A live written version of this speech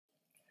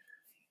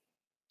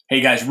Hey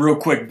guys, real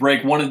quick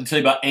break. Wanted to tell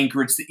you about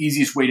Anchor. It's the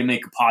easiest way to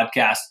make a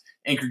podcast.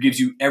 Anchor gives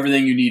you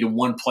everything you need in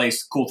one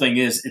place. The cool thing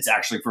is it's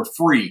actually for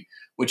free,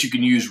 which you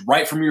can use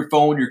right from your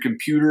phone, your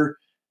computer.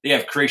 They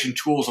have creation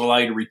tools that allow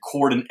you to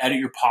record and edit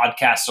your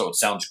podcast so it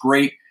sounds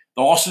great.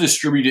 They'll also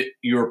distribute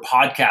your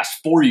podcast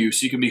for you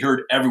so you can be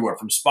heard everywhere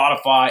from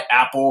Spotify,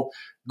 Apple,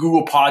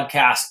 Google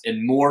Podcasts,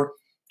 and more.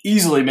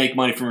 Easily make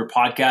money from your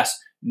podcast.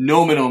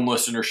 No minimum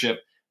listenership.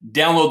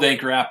 Download the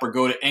Anchor app or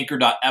go to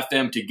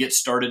anchor.fm to get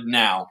started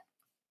now.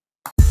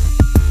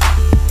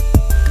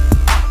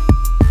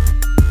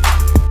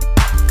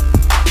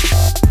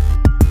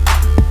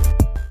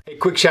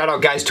 Quick shout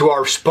out, guys, to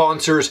our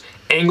sponsors,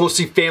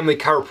 Anglesey Family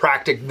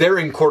Chiropractic. They're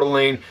in Coeur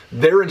d'Alene.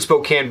 They're in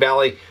Spokane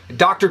Valley.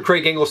 Dr.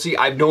 Craig Anglesey,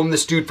 I've known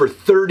this dude for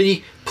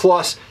 30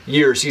 plus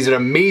years. He's an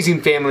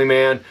amazing family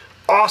man,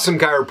 awesome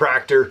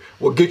chiropractor,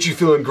 will get you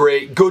feeling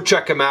great. Go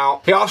check him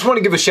out. Hey, I also want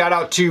to give a shout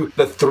out to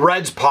the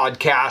Threads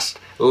podcast,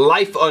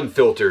 Life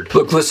Unfiltered.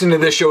 Look, listening to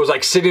this show is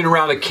like sitting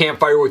around a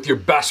campfire with your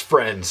best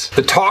friends.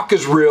 The talk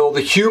is real, the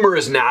humor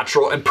is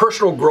natural, and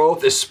personal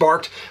growth is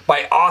sparked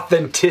by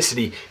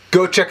authenticity.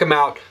 Go check them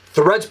out.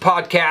 Threads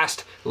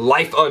podcast,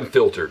 Life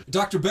Unfiltered.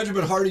 Dr.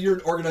 Benjamin Hardy, you're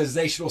an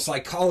organizational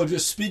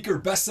psychologist, speaker,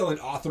 best-selling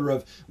author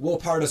of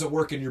Willpower Doesn't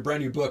Work, and your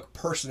brand new book,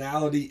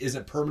 Personality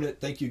Isn't Permanent.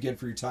 Thank you again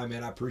for your time,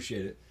 man. I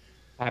appreciate it.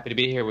 Happy to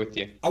be here with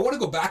you. I want to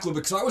go back a little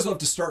bit because I always love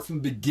to start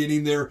from the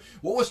beginning there.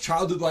 What was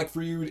childhood like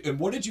for you, and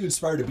what did you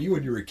inspire to be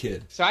when you were a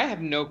kid? So I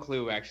have no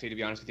clue, actually, to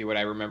be honest with you, what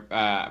I remember,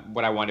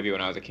 what I wanted to be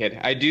when I was a kid.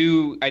 I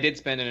did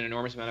spend an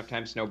enormous amount of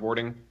time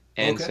snowboarding,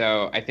 and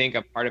so I think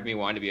a part of me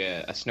wanted to be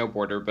a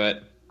snowboarder,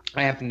 but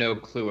I have no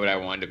clue what I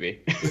wanted to be.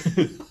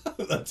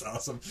 That's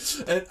awesome.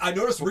 And I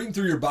noticed reading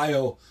through your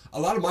bio,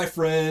 a lot of my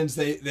friends,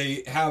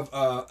 they have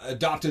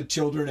adopted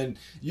children, and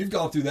you've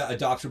gone through that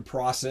adoption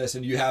process,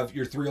 and you have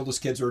your 3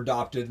 oldest kids are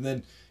adopted, and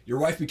then your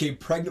wife became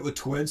pregnant with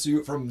twins, so you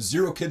went from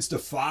 0 kids to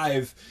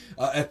 5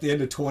 at the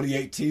end of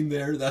 2018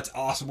 there. That's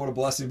awesome. What a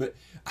blessing. But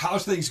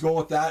how's things going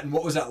with that, and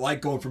what was that like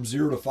going from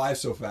 0 to 5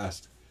 so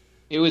fast?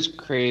 It was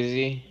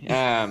crazy.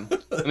 I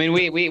mean,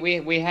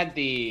 we had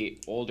the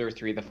older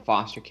 3, the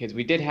foster kids.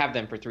 We did have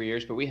them for 3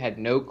 years, but we had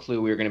no clue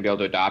we were going to be able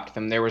to adopt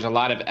them. There was a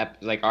lot of,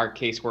 our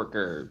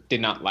caseworker did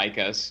not like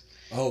us.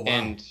 Oh, wow.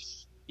 And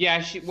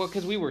yeah,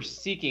 because we were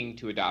seeking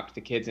to adopt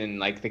the kids,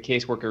 and the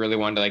caseworker really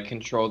wanted to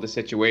control the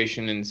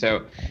situation. And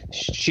so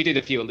she did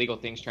a few illegal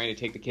things trying to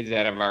take the kids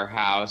out of our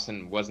house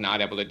and was not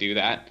able to do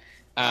that.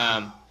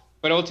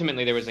 But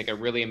ultimately there was a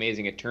really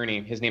amazing attorney.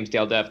 His name's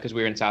Dale Duff, because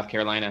we were in South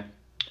Carolina.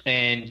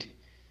 And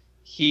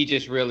he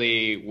just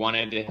really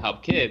wanted to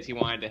help kids. He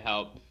wanted to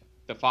help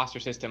the foster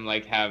system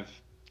have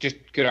just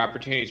good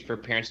opportunities for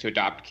parents to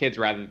adopt kids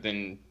rather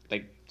than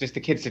just the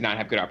kids did not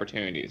have good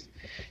opportunities.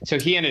 So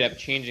he ended up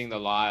changing the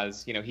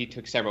laws. He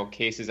took several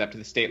cases up to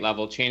the state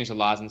level, changed the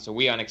laws, and so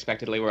we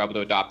unexpectedly were able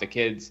to adopt the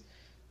kids.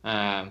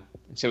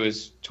 So it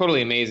was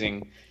totally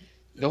amazing.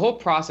 The whole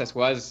process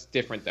was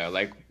different though.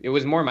 It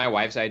was more my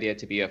wife's idea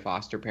to be a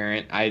foster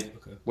parent. I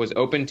was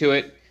open to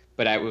it,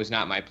 but it was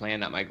not my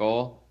plan, not my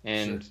goal.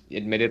 And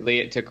admittedly,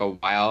 it took a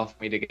while for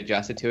me to get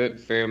adjusted to it.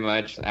 Very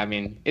much. I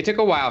mean, it took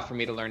a while for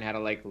me to learn how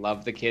to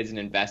love the kids and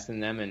invest in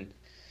them, and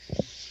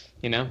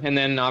and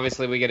then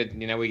obviously we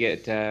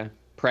get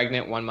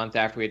pregnant 1 month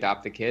after we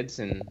adopt the kids,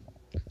 and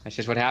that's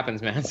just what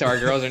happens, man. So our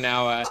girls are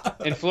now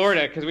in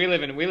Florida, because we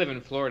live in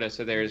Florida,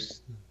 so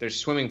there's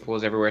swimming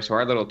pools everywhere. So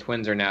our little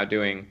twins are now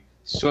doing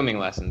swimming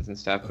lessons and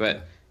stuff.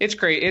 But it's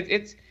great.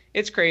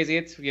 It's crazy.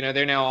 It's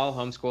they're now all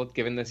homeschooled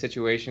given the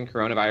situation,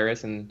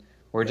 coronavirus, and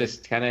we're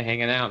just kind of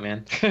hanging out,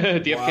 man.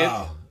 Do you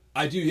have kids?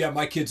 I do. Yeah,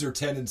 my kids are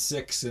 10 and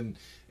 6, and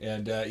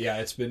yeah,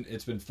 it's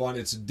been fun.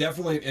 It's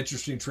definitely an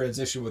interesting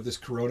transition with this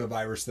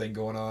coronavirus thing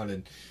going on.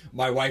 And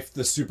my wife,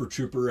 the super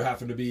trooper,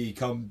 happened to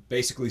become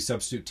basically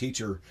substitute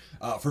teacher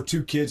for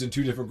 2 kids in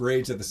 2 different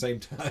grades at the same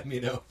time.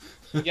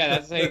 Yeah,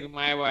 that's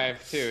my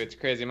wife too. It's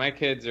crazy. My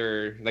kids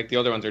are the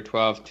older ones are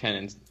 12, 10,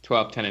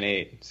 and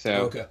 8.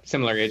 So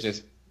similar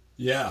ages.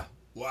 Yeah.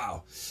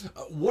 Wow.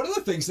 One of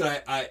the things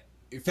that I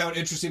found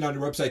interesting on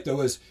your website,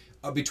 though, is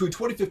between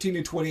 2015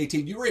 and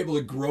 2018, you were able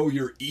to grow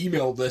your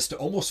email list to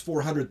almost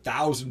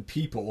 400,000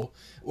 people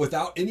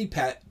without any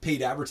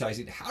paid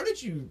advertising. How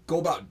did you go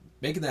about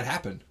making that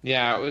happen?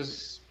 Yeah, it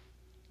was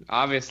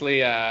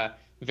obviously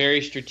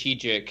very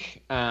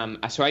strategic.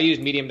 So I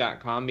used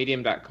Medium.com.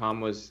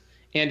 Medium.com was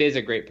and is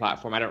a great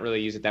platform. I don't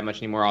really use it that much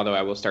anymore, although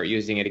I will start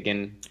using it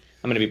again.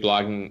 I'm going to be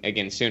blogging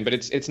again soon, but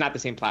it's not the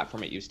same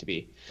platform it used to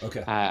be.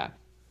 Okay.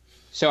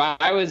 So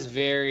I was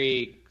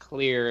very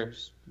clear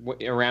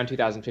around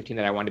 2015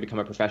 that I wanted to become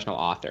a professional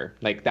author.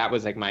 That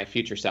was my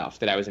future self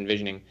that I was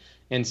envisioning.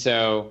 And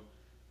so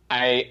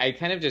I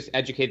kind of just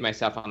educated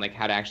myself on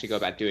how to actually go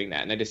about doing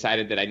that. And I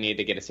decided that I needed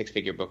to get a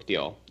 6-figure book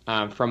deal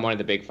from one of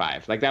the big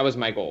 5. That was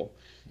my goal.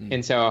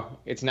 And so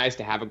it's nice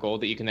to have a goal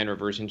that you can then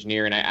reverse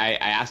engineer. And I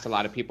asked a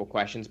lot of people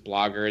questions,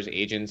 bloggers,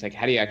 agents,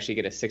 how do you actually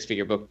get a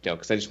 6-figure book deal?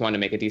 Because I just wanted to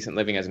make a decent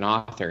living as an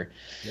author.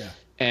 Yeah.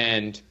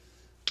 And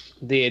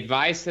The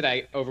advice that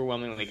I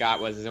overwhelmingly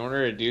got was, in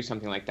order to do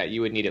something like that,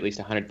 you would need at least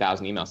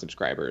 100,000 email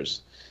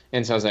subscribers.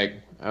 And so I was like,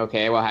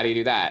 okay, well, how do you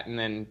do that? And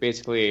then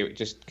basically it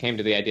just came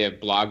to the idea of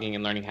blogging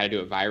and learning how to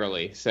do it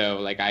virally. So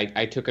like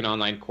I took an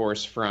online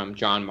course from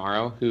John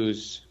Morrow,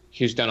 who's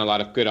done a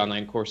lot of good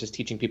online courses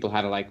teaching people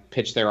how to like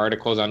pitch their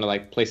articles onto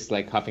like places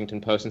like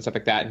Huffington Post and stuff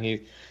like that. And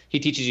he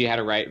teaches you how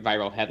to write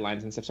viral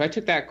headlines and stuff. So I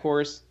took that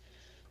course,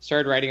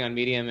 started writing on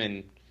Medium,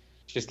 and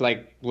just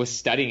like was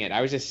studying it.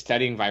 I was just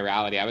studying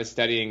virality. I was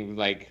studying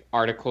like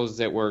articles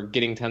that were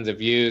getting tons of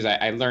views.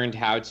 I learned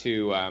how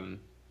to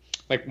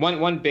like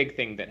one big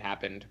thing that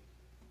happened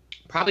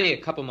probably a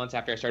couple months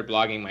after I started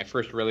blogging, my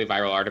first really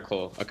viral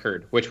article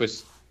occurred, which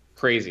was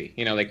crazy,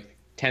 like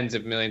tens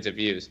of millions of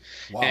views.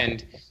 Wow.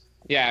 And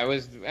yeah, it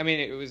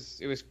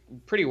was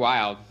pretty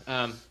wild.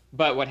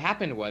 But what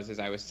happened was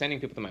I was sending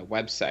people to my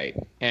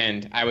website,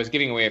 and I was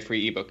giving away a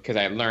free ebook because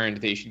I learned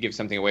that you should give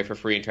something away for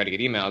free and try to get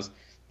emails.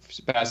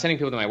 But I was sending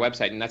people to my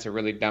website, and that's a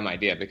really dumb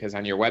idea, because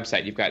on your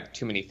website, you've got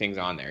too many things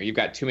on there. You've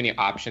got too many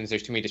options.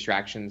 There's too many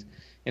distractions.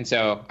 And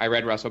so I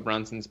read Russell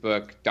Brunson's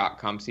book,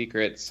 .com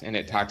Secrets, and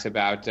it talks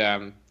about,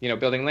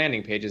 building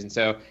landing pages. And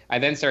so I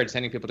then started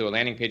sending people to a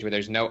landing page where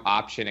there's no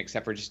option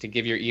except for just to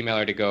give your email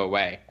or to go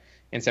away.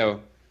 And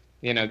so,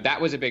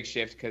 that was a big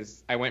shift,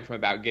 because I went from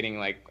about getting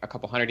like a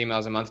couple hundred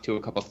emails a month to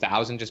a couple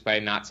thousand just by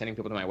not sending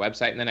people to my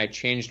website. And then I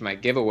changed my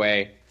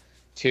giveaway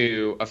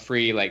to a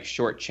free like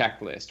short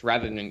checklist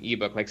rather than an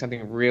ebook, like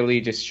something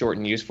really just short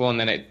and useful. And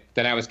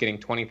then I was getting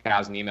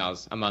 20,000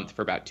 emails a month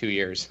for about 2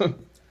 years.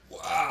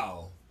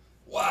 Wow,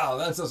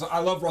 that's awesome. I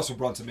love Russell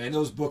Brunson, man.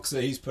 Those books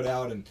that he's put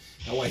out and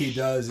what he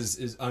does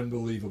is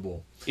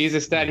unbelievable. He's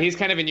a stud. He's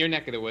kind of in your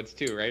neck of the woods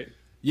too, right?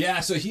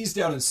 Yeah, so he's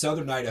down in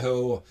southern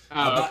Idaho,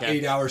 about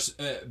 8 hours,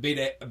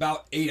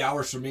 about 8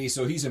 hours from me.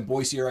 So he's in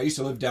Boise area. I used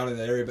to live down in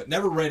that area, but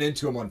never ran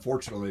into him,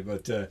 unfortunately.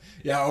 But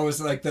I was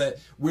like that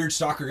weird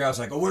stalker guy. I was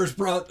like, oh, where's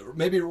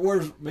maybe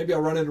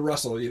I'll run into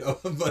Russell,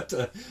 but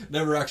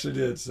never actually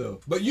did.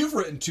 So, but you've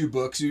written 2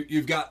 books.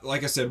 You've got,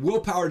 like I said,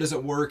 Willpower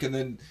Doesn't Work, and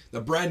then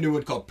the brand new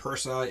one called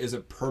Personality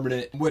Isn't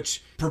Permanent,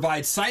 which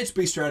provides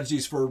science-based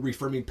strategies for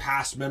reframing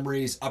past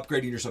memories,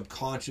 upgrading your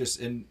subconscious,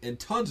 and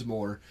tons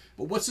more.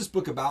 But what's this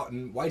book about,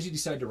 and why did you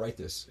decide to write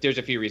this? There's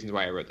a few reasons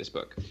why I wrote this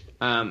book.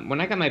 When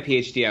I got my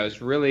PhD, I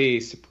was really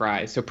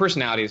surprised. So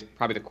personality is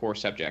probably the core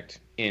subject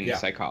in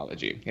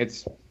psychology.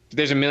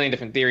 There's a million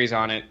different theories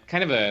on it,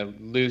 kind of a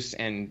loose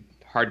and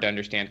hard to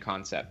understand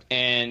concept.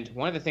 And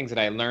one of the things that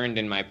I learned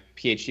in my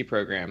PhD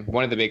program,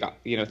 one of the big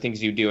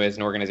things you do as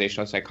an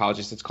organizational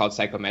psychologist, it's called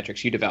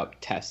psychometrics. You develop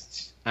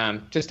tests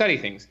to study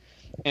things.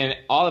 And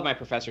all of my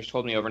professors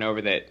told me over and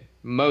over that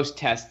most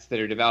tests that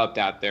are developed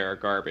out there are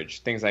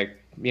garbage. Things like,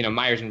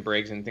 Myers and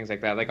Briggs and things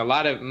like that. Like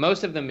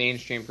most of the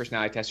mainstream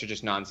personality tests are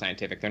just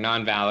non-scientific. They're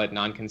non-valid,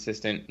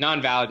 non-consistent.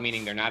 Non-valid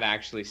meaning they're not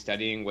actually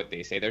studying what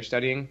they say they're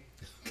studying.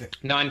 Okay.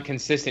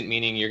 Non-consistent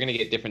meaning you're going to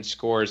get different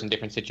scores in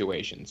different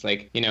situations.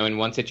 Like, in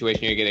one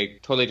situation you get a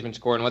totally different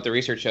score, and what the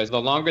research shows,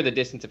 the longer the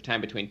distance of time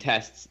between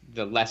tests,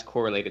 the less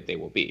correlated they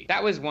will be.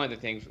 That was one of the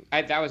things.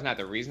 That was not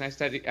the reason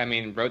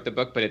I wrote the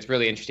book, but it's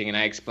really interesting, and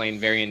I explain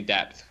very in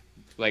depth,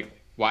 like,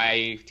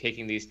 why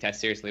taking these tests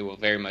seriously will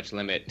very much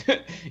limit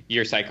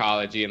your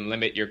psychology and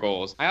limit your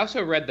goals. I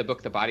also read the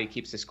book The Body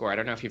Keeps the Score. I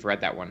don't know if you've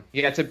read that one.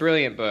 Yeah, it's a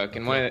brilliant book,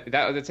 and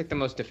that's like the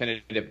most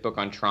definitive book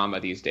on trauma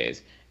these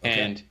days.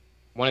 Okay. And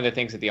one of the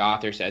things that the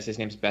author says, his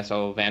name's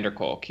Bessel van der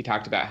Kolk, he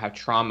talked about how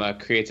trauma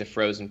creates a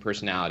frozen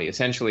personality.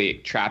 Essentially,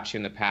 it traps you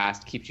in the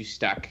past, keeps you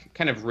stuck,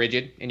 kind of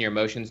rigid in your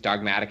emotions,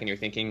 dogmatic in your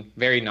thinking,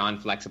 very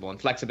non-flexible.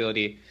 And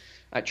flexibility,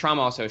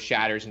 trauma also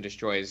shatters and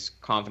destroys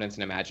confidence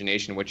and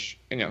imagination, which,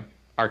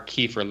 are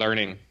key for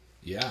learning.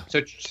 Yeah.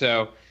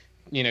 So,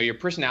 your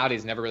personality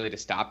is never really to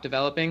stop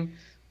developing,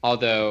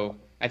 although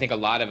I think a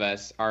lot of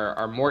us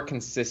are more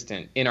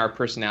consistent in our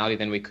personality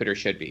than we could or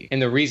should be.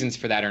 And the reasons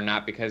for that are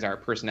not because our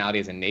personality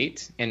is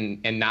innate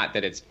and not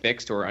that it's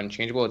fixed or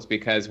unchangeable. It's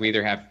because we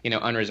either have,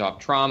 unresolved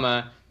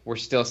trauma, we're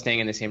still staying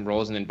in the same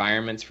roles and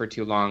environments for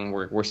too long,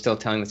 we're still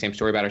telling the same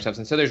story about ourselves.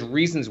 And so there's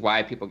reasons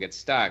why people get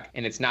stuck,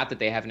 and it's not that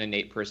they have an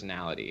innate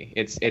personality.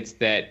 It's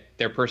that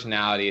their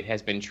personality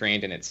has been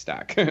trained and it's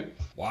stuck.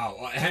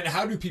 Wow. And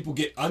how do people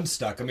get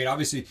unstuck? I mean,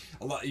 obviously,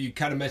 you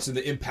kind of mentioned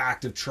the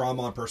impact of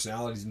trauma on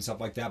personalities and stuff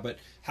like that, but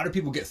how do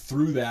people get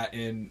through that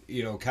and,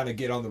 kind of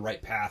get on the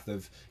right path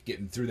of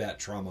getting through that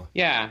trauma?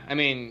 Yeah,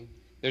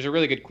 there's a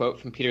really good quote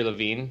from Peter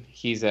Levine.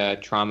 He's a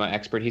trauma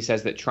expert. He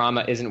says that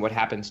trauma isn't what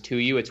happens to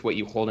you, it's what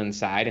you hold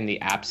inside in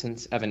the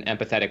absence of an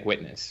empathetic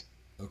witness.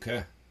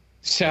 Okay.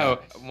 So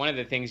one of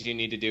the things you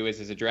need to do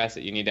is address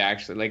it. You need to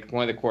actually,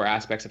 one of the core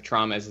aspects of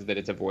trauma is that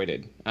it's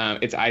avoided.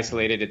 It's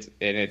isolated,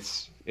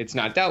 it's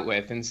not dealt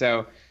with. And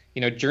so,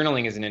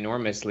 journaling is an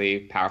enormously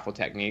powerful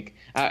technique.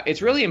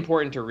 It's really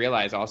important to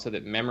realize also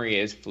that memory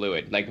is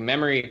fluid.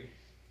 Memory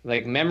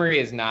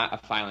is not a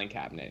filing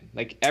cabinet.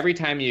 Like every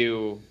time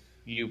you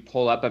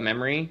pull up a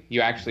memory,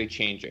 you actually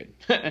change it.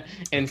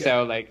 And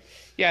okay.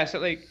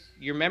 So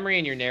your memory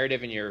and your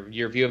narrative and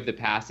your view of the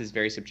past is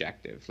very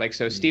subjective.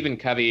 Stephen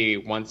Covey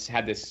once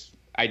had this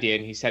idea,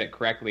 and he said it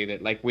correctly,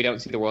 that like we don't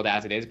see the world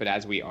as it is, but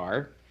as we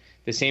are.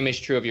 The same is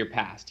true of your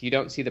past. You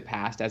don't see the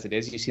past as it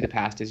is. You see the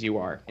past as you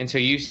are. And so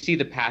you see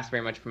the past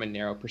very much from a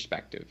narrow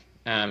perspective.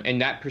 And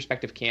that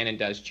perspective can and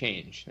does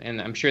change. And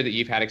I'm sure that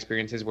you've had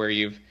experiences where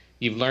you've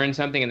learned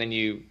something and then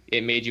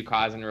it made you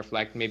pause and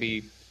reflect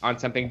maybe on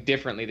something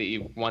differently that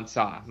you once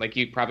saw. Like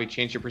you probably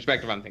changed your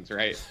perspective on things,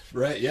 right?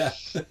 Right, yeah.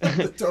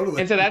 Totally.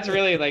 And so that's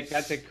really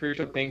that's a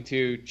crucial thing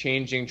to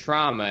changing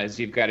trauma, is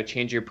you've got to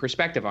change your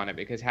perspective on it,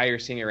 because how you're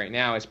seeing it right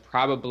now is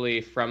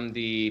probably from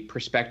the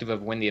perspective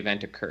of when the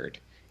event occurred.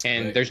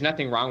 And right. There's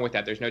nothing wrong with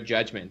that. There's no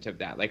judgment of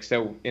that. Like,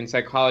 so in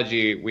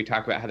psychology, we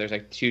talk about how there's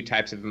like two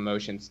types of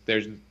emotions.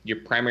 There's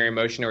your primary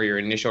emotion or your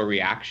initial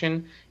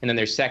reaction. And then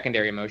there's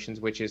secondary emotions,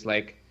 which is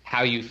like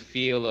how you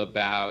feel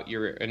about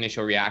your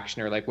initial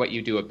reaction or like what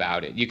you do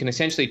about it. You can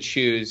essentially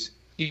choose.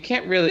 You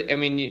can't really, I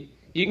mean,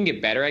 you can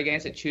get better, I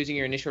guess, at choosing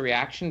your initial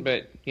reaction.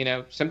 But, you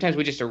know, sometimes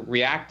we just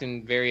react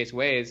in various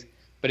ways.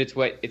 But it's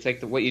what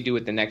you do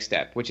with the next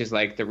step, which is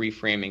like the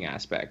reframing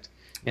aspect.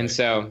 And Right.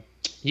 so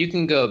you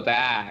can go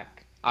back.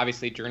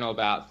 Obviously journal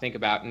about, think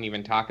about, and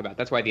even talk about.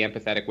 That's why the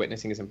empathetic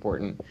witnessing is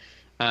important.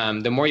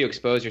 The more you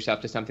expose yourself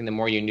to something, the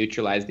more you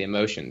neutralize the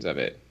emotions of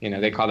it. You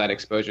know, they call that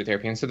exposure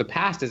therapy. And so the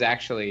past is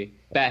actually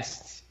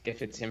best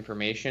if it's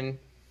information,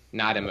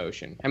 not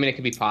emotion. I mean, it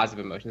could be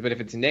positive emotions, but if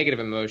it's negative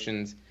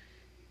emotions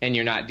and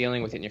you're not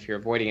dealing with it, and if you're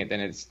avoiding it,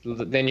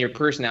 then your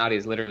personality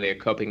is literally a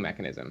coping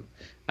mechanism.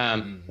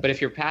 But if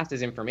your past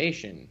is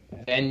information,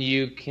 then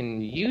you can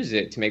use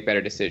it to make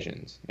better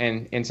decisions.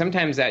 And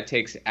sometimes that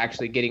takes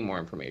actually getting more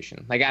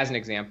information. Like as an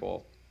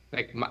example,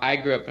 like I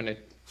grew up in a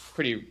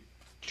pretty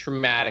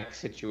traumatic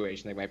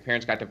situation. Like my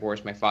parents got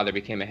divorced, my father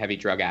became a heavy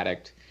drug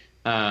addict,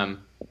 and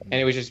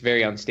it was just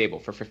very unstable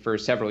for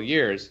several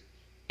years.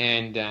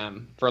 And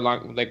for a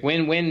long, like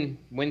when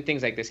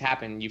things like this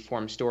happen, you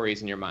form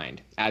stories in your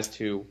mind as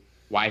to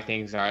why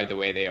things are the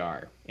way they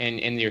are.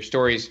 And your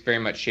stories very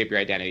much shape your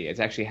identity. It's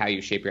actually how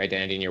you shape your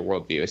identity and your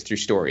worldview, is through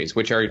stories,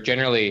 which are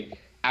generally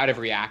out of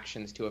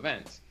reactions to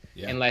events,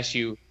 unless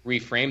you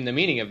reframe the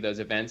meaning of those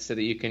events so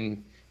that you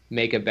can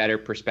make a better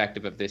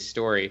perspective of this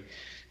story.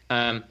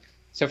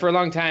 So for a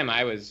long time,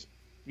 I was,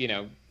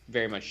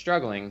 very much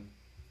struggling.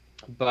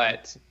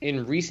 But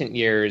in recent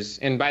years,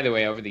 and by the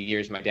way, over the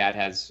years, my dad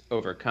has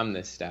overcome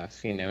this stuff,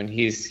 and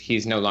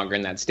he's no longer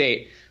in that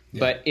state. Yeah.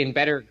 But in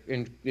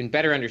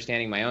better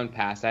understanding my own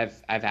past,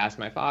 I've asked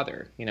my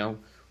father,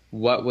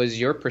 what was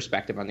your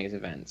perspective on these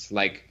events?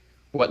 Like,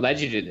 what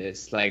led you to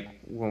this? Like,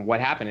 what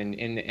happened?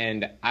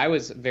 And I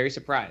was very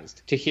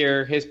surprised to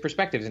hear his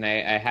perspectives, and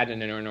I had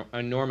an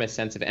enormous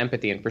sense of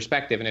empathy and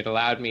perspective, and it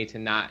allowed me to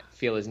not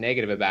feel as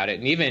negative about it,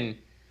 and even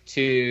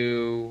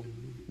to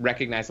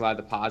recognize a lot of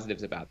the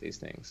positives about these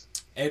things.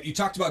 And you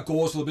talked about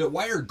goals a little bit.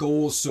 Why are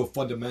goals so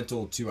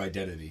fundamental to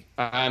identity?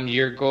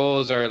 Your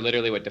goals are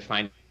literally what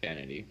define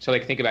identity. So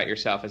like think about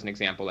yourself as an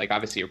example. Like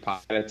obviously you're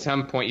at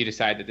some point you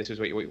decide that this is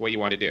what you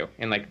want to do,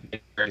 and like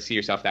to see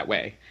yourself that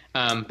way.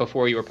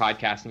 Before you were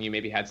podcasting, you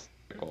maybe had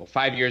a goal.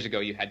 5 years ago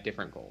you had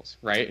different goals,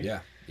 right?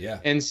 Yeah.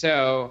 And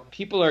so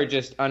people are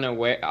just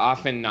unaware,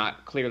 often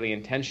not clearly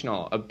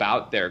intentional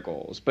about their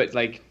goals. But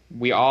like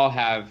we all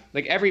have,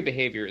 like every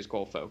behavior is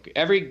goal focused.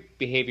 Every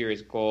behavior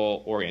is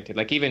goal oriented.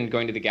 Like even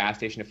going to the gas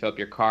station to fill up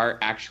your car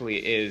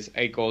actually is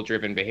a goal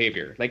driven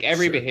behavior. Like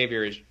every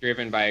behavior is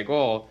driven by a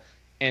goal.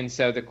 And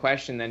so the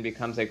question then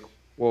becomes like,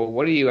 well,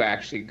 what are you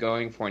actually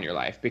going for in your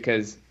life?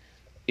 Because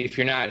if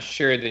you're not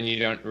sure, then you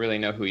don't really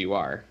know who you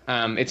are.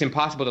 It's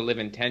impossible to live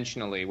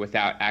intentionally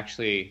without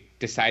actually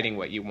deciding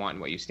what you want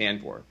and what you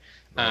stand for.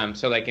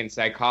 So like in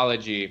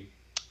psychology,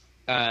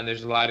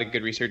 there's a lot of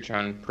good research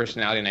on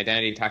personality and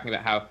identity talking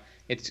about how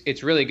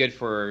it's really good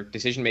for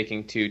decision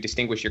making to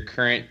distinguish your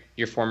current,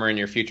 your former, and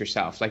your future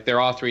self. Like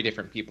they're all three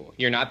different people.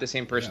 You're not the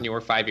same person you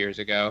were 5 years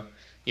ago.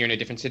 You're in a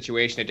different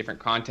situation, a different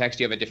context.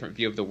 You have a different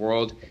view of the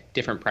world,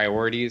 different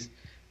priorities.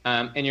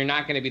 And you're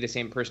not going to be the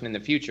same person in the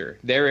future.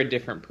 They're a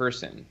different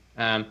person.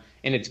 And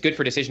it's good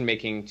for decision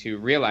making to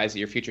realize that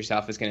your future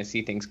self is going to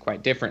see things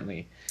quite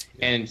differently.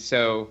 Yeah. And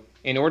so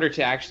in order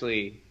to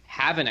actually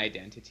have an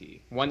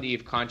identity, one that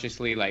you've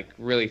consciously like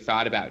really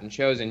thought about and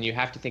chosen, you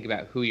have to think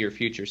about who your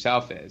future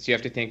self is. You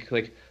have to think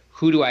like,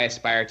 who do I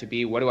aspire to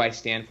be? What do I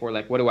stand for?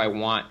 Like, what do I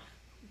want?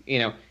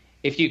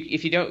 If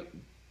you don't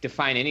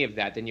define any of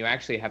that, then you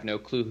actually have no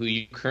clue who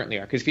you currently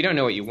are. Because if you don't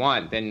know what you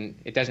want, then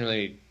it doesn't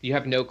really, you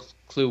have no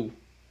clue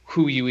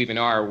who you even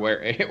are,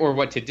 where or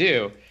what to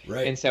do.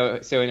 Right. And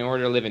so in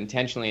order to live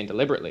intentionally and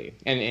deliberately,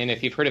 and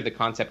if you've heard of the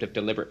concept of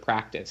deliberate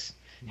practice,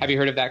 have you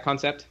heard of that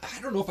concept? I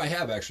don't know if I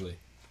have actually.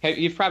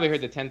 You've probably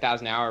heard the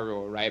 10,000 hour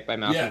rule, right, by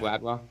Malcolm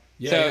Gladwell?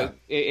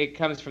 It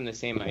comes from the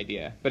same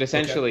idea. But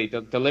essentially,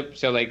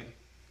 so like,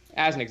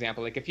 as an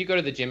example, like if you go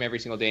to the gym every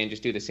single day and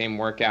just do the same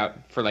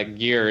workout for like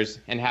years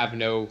and have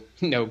no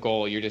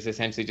goal, you're just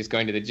essentially just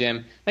going to the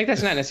gym. Like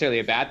that's not necessarily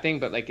a bad thing,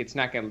 but like it's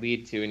not going to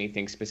lead to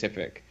anything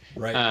specific.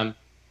 Right.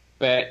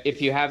 But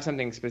if you have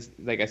something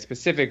like a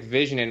specific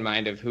vision in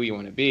mind of who you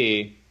want to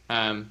be,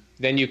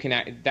 then you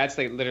can, that's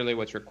like literally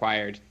what's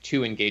required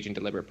to engage in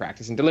deliberate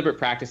practice. And deliberate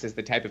practice is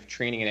the type of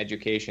training and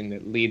education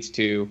that leads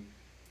to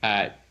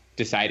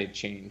decided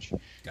change.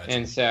 Gotcha.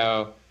 And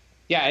so,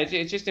 yeah,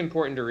 it's just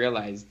important to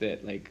realize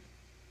that like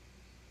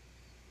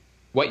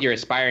what you're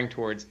aspiring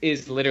towards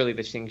is literally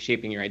the thing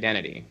shaping your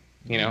identity.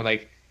 You know,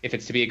 like if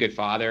it's to be a good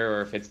father,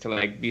 or if it's to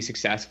like be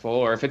successful,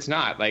 or if it's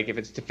not, like if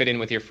it's to fit in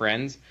with your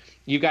friends,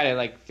 you got to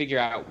like figure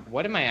out,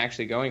 what am I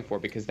actually going for?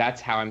 Because that's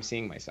how I'm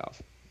seeing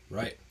myself.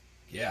 Right.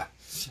 Yeah.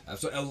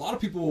 So a lot of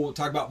people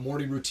talk about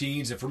morning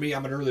routines, and for me,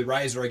 I'm an early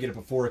riser. I get up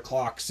at 4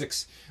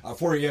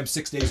 a.m.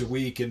 6 days a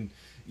week. And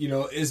you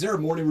know, is there a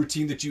morning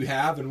routine that you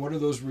have, and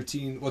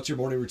what's your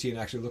morning routine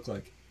actually look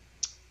like?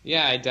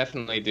 Yeah, I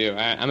definitely do.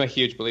 I'm a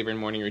huge believer in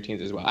morning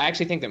routines as well. I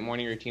actually think that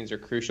morning routines are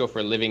crucial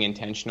for living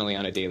intentionally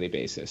on a daily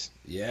basis.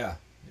 Yeah.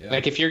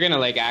 Like if you're going to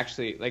like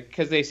actually, like,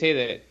 because they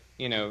say that,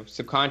 you know,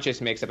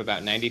 subconscious makes up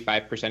about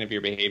 95% of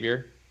your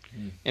behavior.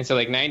 And so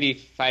like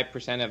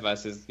 95% of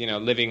us is, you know,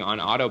 living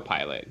on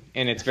autopilot,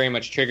 and it's very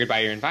much triggered by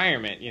your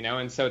environment, you know?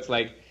 And so it's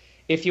like,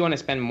 if you want to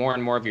spend more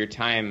and more of your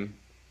time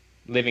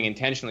living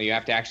intentionally, you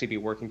have to actually be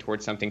working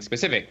towards something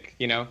specific,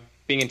 you know?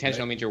 Being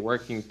intentional means you're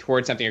working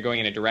towards something, you're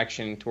going in a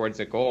direction towards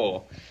a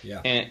goal,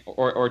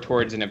 or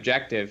towards an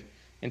objective.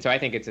 And so I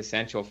think it's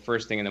essential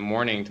first thing in the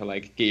morning to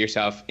like get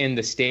yourself in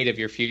the state of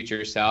your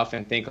future self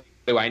and think, what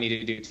do I need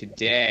to do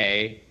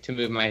today to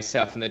move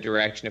myself in the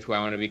direction of who I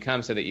want to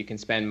become, so that you can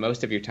spend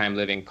most of your time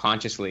living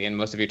consciously and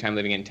most of your time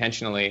living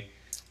intentionally.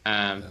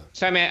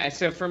 So I mean,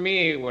 so for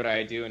me, what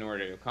I do in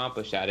order to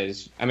accomplish that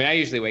is, I mean, I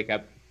usually wake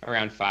up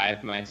around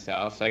 5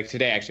 myself. Like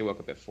today, I actually woke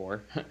up at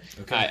 4.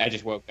 Okay. I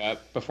just woke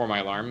up before my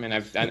alarm, and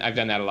I've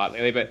done that a lot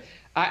lately. But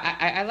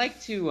I like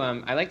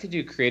to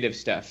do creative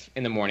stuff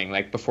in the morning,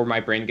 like before my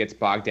brain gets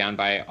bogged down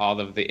by all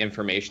of the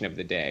information of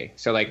the day.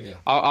 So like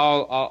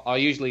I'll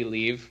usually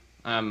leave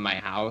my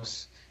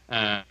house.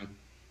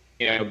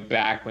 You know,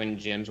 back when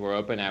gyms were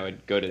open, I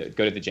would go to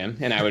the gym,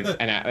 and I would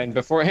and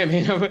before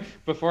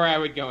I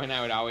would go in,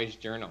 I would always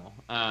journal.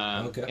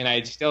 And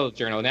I'd still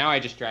journal. Now I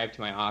just drive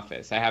to my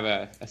office. I have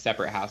a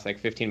separate house, like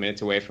 15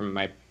 minutes away from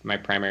my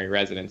primary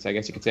residence, I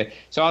guess you could say.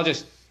 So I'll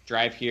just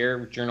drive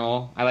here,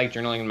 journal. I like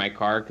journaling in my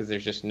car because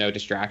there's just no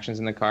distractions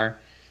in the car.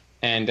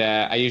 And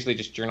I usually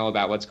just journal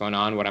about what's going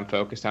on, what I'm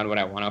focused on, what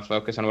I want to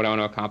focus on, what I want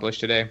to accomplish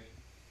today.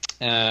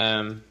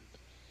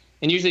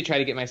 And usually try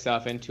to get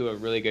myself into a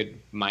really good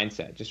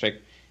mindset, just like,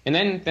 and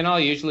then I'll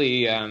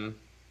usually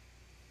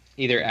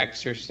either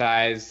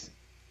exercise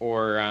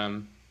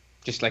or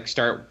just like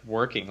start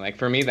working. Like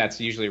for me, that's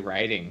usually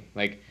writing.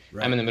 Like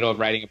I'm in the middle of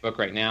writing a book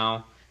right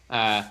now.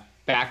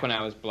 Back when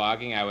I was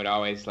blogging, I would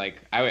always like,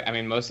 I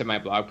mean, most of my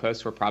blog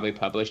posts were probably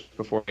published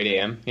before 8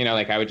 a.m. You know,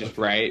 like I would just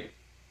write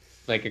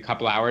like a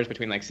couple hours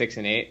between like 6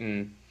 and 8,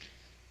 and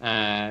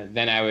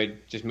then I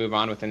would just move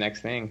on with the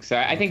next thing. So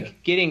I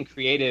think getting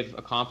creative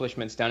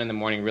accomplishments done in the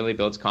morning really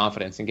builds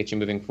confidence and gets you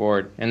moving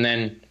forward. And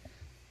then,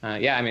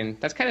 I mean,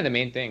 that's kind of the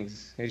main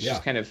things. It's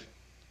just kind of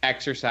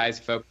exercise,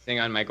 focusing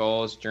on my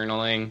goals,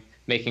 journaling,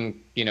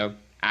 making, you know,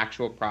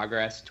 actual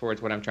progress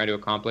towards what I'm trying to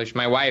accomplish.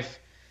 My wife,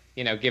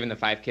 you know, given the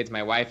 5 kids,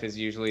 my wife is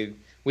usually,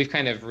 we've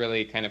kind of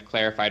really kind of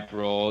clarified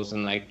roles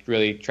and like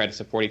really try to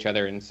support each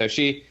other. And so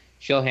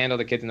she'll handle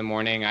the kids in the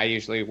morning. I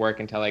usually work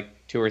until like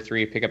 2 or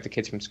 3, pick up the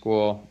kids from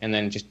school, and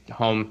then just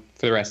home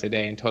for the rest of the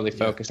day and totally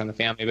focus on the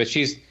family. But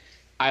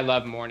I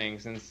love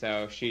mornings, and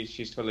so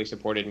she's totally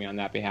supported me on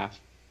that behalf.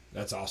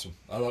 That's awesome.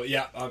 I love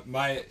it.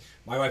 My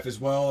wife as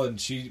well,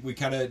 and we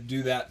kind of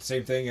do that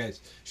same thing.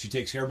 As she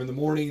takes care of them in the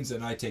mornings,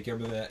 and I take care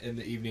of them in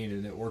the evening,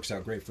 and it works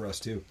out great for us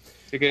too.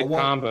 It's a good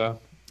combo.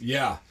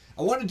 Yeah.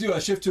 I want to do a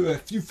shift to a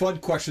few fun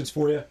questions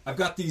for you. I've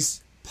got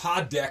these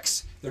pod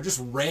decks. They're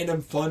just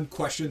random fun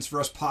questions for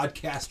us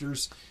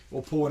podcasters.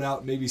 We'll pull one out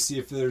and maybe see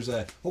if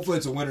hopefully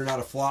it's a winner, not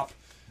a flop.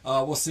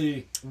 We'll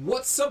see.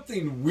 What's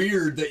something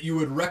weird that you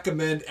would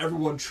recommend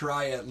everyone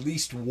try at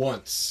least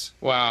once?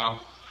 Wow.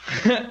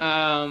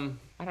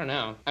 I don't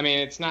know. I mean,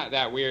 it's not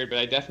that weird, but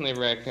I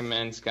definitely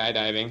recommend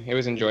skydiving. It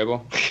was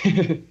enjoyable.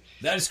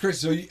 That is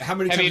crazy. So how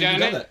many times have you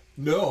done that?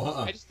 No,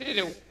 I just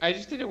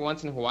did it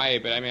once in Hawaii,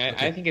 but I mean,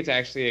 I think it's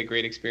actually a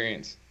great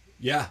experience.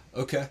 Yeah,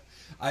 okay.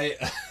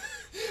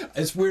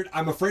 It's weird.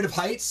 I'm afraid of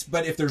heights,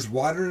 but if there's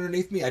water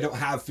underneath me, I don't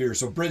have fear.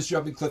 So bridge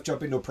jumping, cliff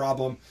jumping, no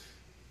problem.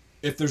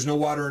 If there's no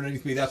water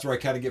underneath me, that's where I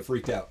kind of get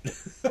freaked out.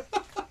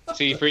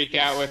 So you freak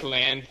out with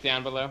land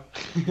down below?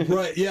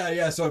 Right,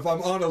 yeah. So if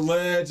I'm on a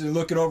ledge and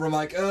looking over, I'm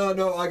like, oh,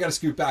 no, I got to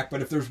scoot back.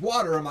 But if there's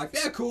water, I'm like,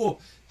 yeah,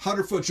 cool.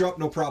 100-foot jump,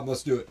 no problem.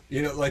 Let's do it.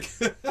 You know, like,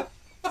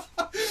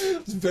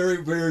 it's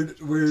very weird.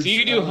 So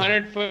you do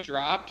 100-foot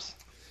drops?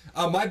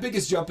 My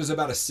biggest jump is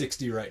about a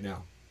 60 right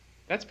now.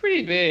 That's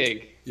pretty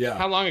big. Yeah.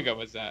 How long ago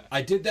was that?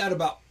 I did that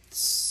about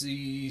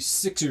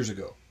 6 years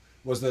ago.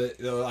 Was the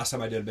last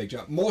time I did a big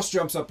jump. Most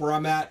jumps up where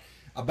I'm at,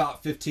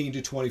 about 15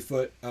 to 20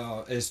 foot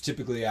is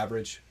typically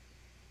average.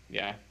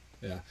 Yeah.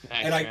 Yeah.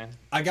 Nice, and man.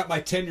 I got my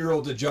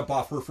 10-year-old to jump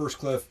off her first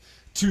cliff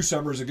 2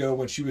 summers ago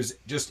when she was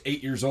just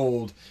 8 years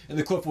old, and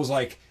the cliff was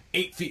like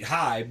 8 feet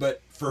high,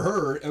 but for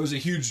her, it was a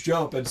huge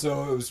jump, and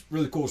so it was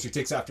really cool. She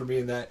takes after me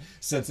in that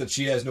sense that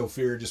she has no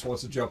fear, just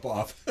wants to jump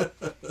off.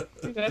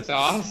 That's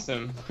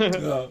awesome.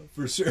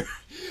 For sure.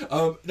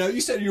 Now,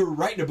 you said you were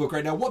writing a book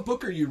right now. What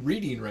book are you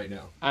reading right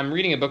now? I'm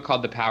reading a book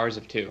called The Powers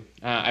of Two.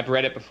 I've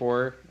read it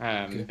before.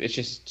 Okay. It's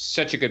just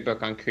such a good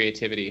book on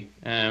creativity.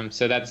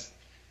 So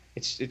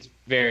it's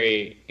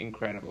very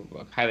incredible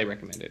book. Highly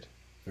recommended.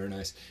 Very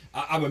nice.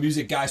 I'm a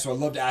music guy, so I'd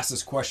love to ask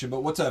this question,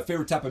 but what's a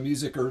favorite type of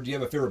music, or do you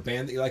have a favorite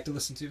band that you like to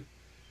listen to?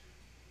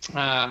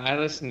 I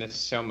listen to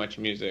so much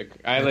music.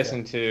 I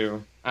listen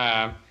to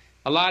a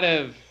lot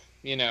of,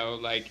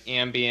 like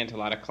ambient, a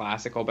lot of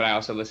classical, but I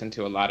also listen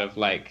to a lot of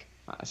like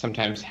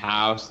sometimes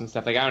house and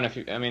stuff. Like, I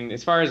don't know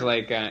as far as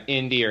like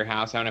indie or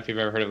house, I don't know if you've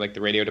ever heard of like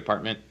the Radio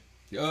Department.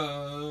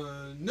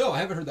 No, I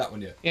haven't heard that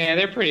one yet. Yeah,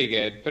 they're pretty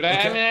good. But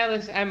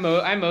Okay.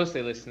 I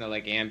mostly listen to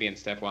like ambient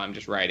stuff while I'm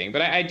just writing.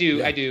 But I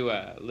do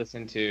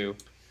listen to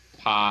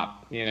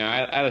pop.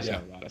 I listen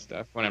to a lot of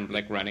stuff when I'm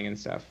like running and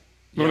stuff.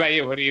 What about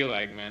you? What do you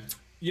like, man?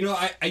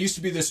 I used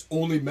to be this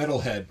only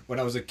metalhead when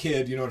I was a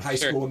kid, in high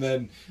school, and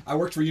then I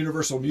worked for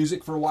Universal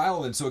Music for a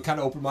while, and so it kind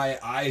of opened my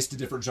eyes to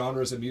different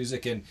genres of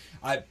music, and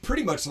I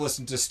pretty much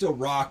listen to still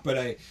rock,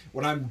 but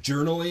when I'm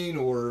journaling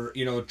or,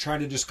 trying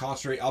to just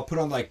concentrate, I'll put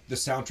on like the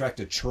soundtrack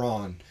to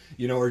Tron,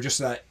 or just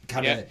that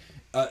kind of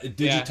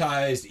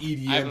digitized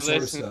EDM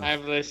sort of stuff.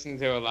 I've listened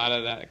to a lot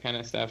of that kind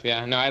of stuff.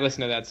 Yeah, no, I listen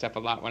to that stuff a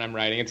lot when I'm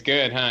writing. It's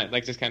good, huh? It,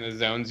 like, just kind of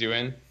zones you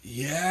in.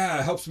 Yeah,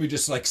 it helps me,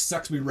 just like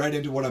sucks me right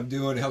into what I'm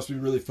doing. It helps me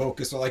really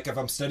focus. So like if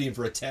I'm studying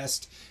for a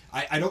test,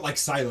 I don't like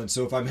silence.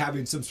 So if I'm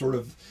having some sort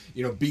of,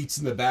 beats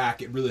in the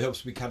back, it really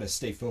helps me kind of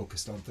stay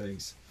focused on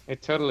things.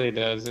 It totally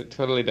does. It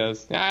totally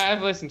does.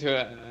 I've listened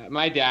to it.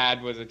 My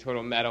dad was a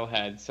total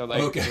metalhead. So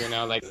like,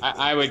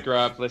 I would grow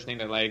up listening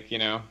to like,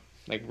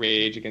 like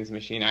Rage Against the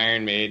Machine,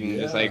 Iron Maiden,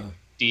 just like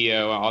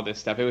Dio, all this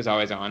stuff. It was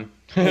always on.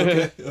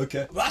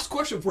 Okay. Last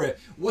question for you.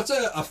 What's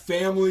a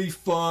family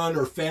fun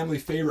or family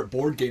favorite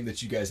board game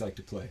that you guys like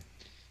to play?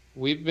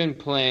 We've been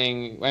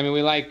playing. I mean,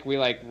 we like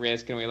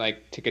Risk and we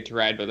like Ticket to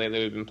Ride, but lately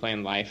we've been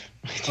playing Life.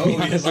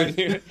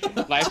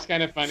 Life's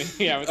kind of funny.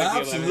 Yeah, with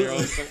like the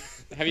 11-year-olds.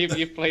 Have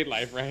you've played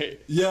Life, right?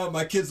 Yeah,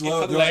 my kids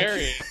love it. It's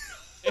hilarious.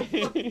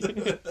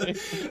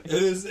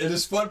 It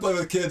is fun playing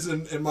with kids,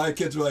 and my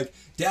kids were like,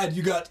 "Dad,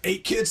 you got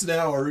 8 kids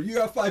now, or you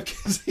got 5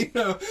 kids?"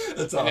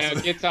 That's awesome.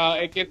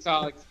 It gets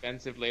all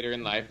expensive later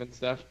in life and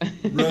stuff.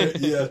 Right?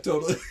 Yeah,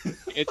 totally.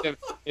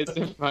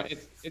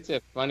 It's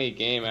a funny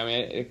game. I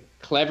mean, it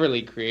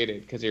cleverly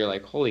created because you're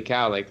like, holy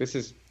cow, like this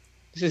is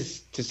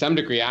to some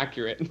degree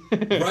accurate.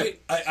 Right?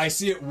 I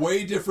see it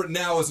way different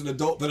now as an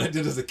adult than I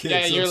did as a kid.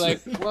 Yeah, so you're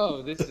like,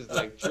 whoa, this is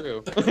like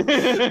true.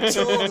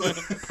 Totally.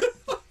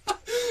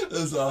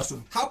 That's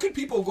awesome. How can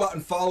people go out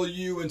and follow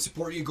you and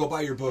support you and go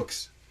buy your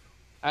books?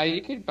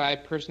 You could buy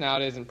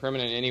Personalities and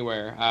Permanent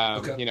anywhere,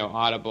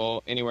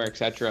 Audible, anywhere,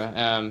 etc.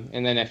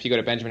 And then if you go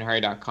to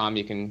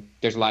benjaminhardy.com,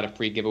 there's a lot of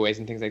free giveaways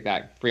and things like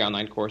that, free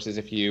online courses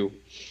if you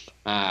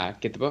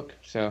get the book.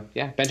 So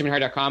yeah,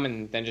 benjaminhardy.com,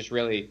 and then just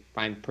really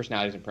find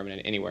Personalities and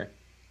Permanent anywhere.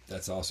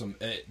 That's awesome.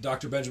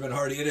 Dr. Benjamin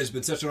Hardy, it has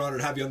been such an honor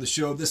to have you on the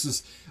show. This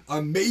is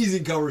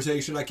amazing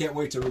conversation. I can't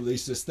wait to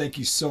release this. Thank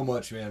you so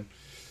much, man.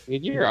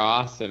 Dude, you're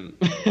awesome.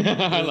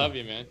 I love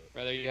you, man.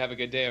 Brother, you have a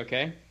good day,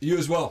 okay? You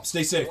as well.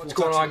 Stay safe. What's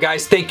going on,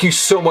 guys? Thank you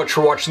so much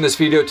for watching this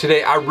video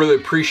today. I really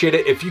appreciate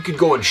it. If you could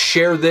go and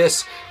share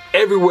this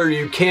everywhere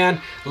you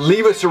can,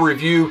 leave us a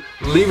review,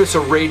 leave us a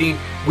rating.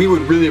 We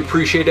would really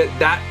appreciate it.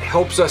 That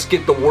helps us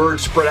get the word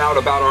spread out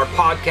about our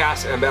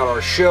podcast and about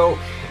our show,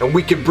 and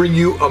we can bring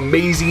you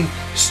amazing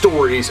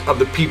stories of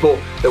the people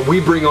that we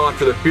bring on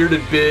for the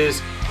Bearded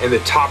Biz and the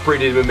Top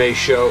Rated MMA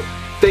show.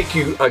 Thank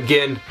you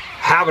again.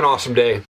 Have an awesome day.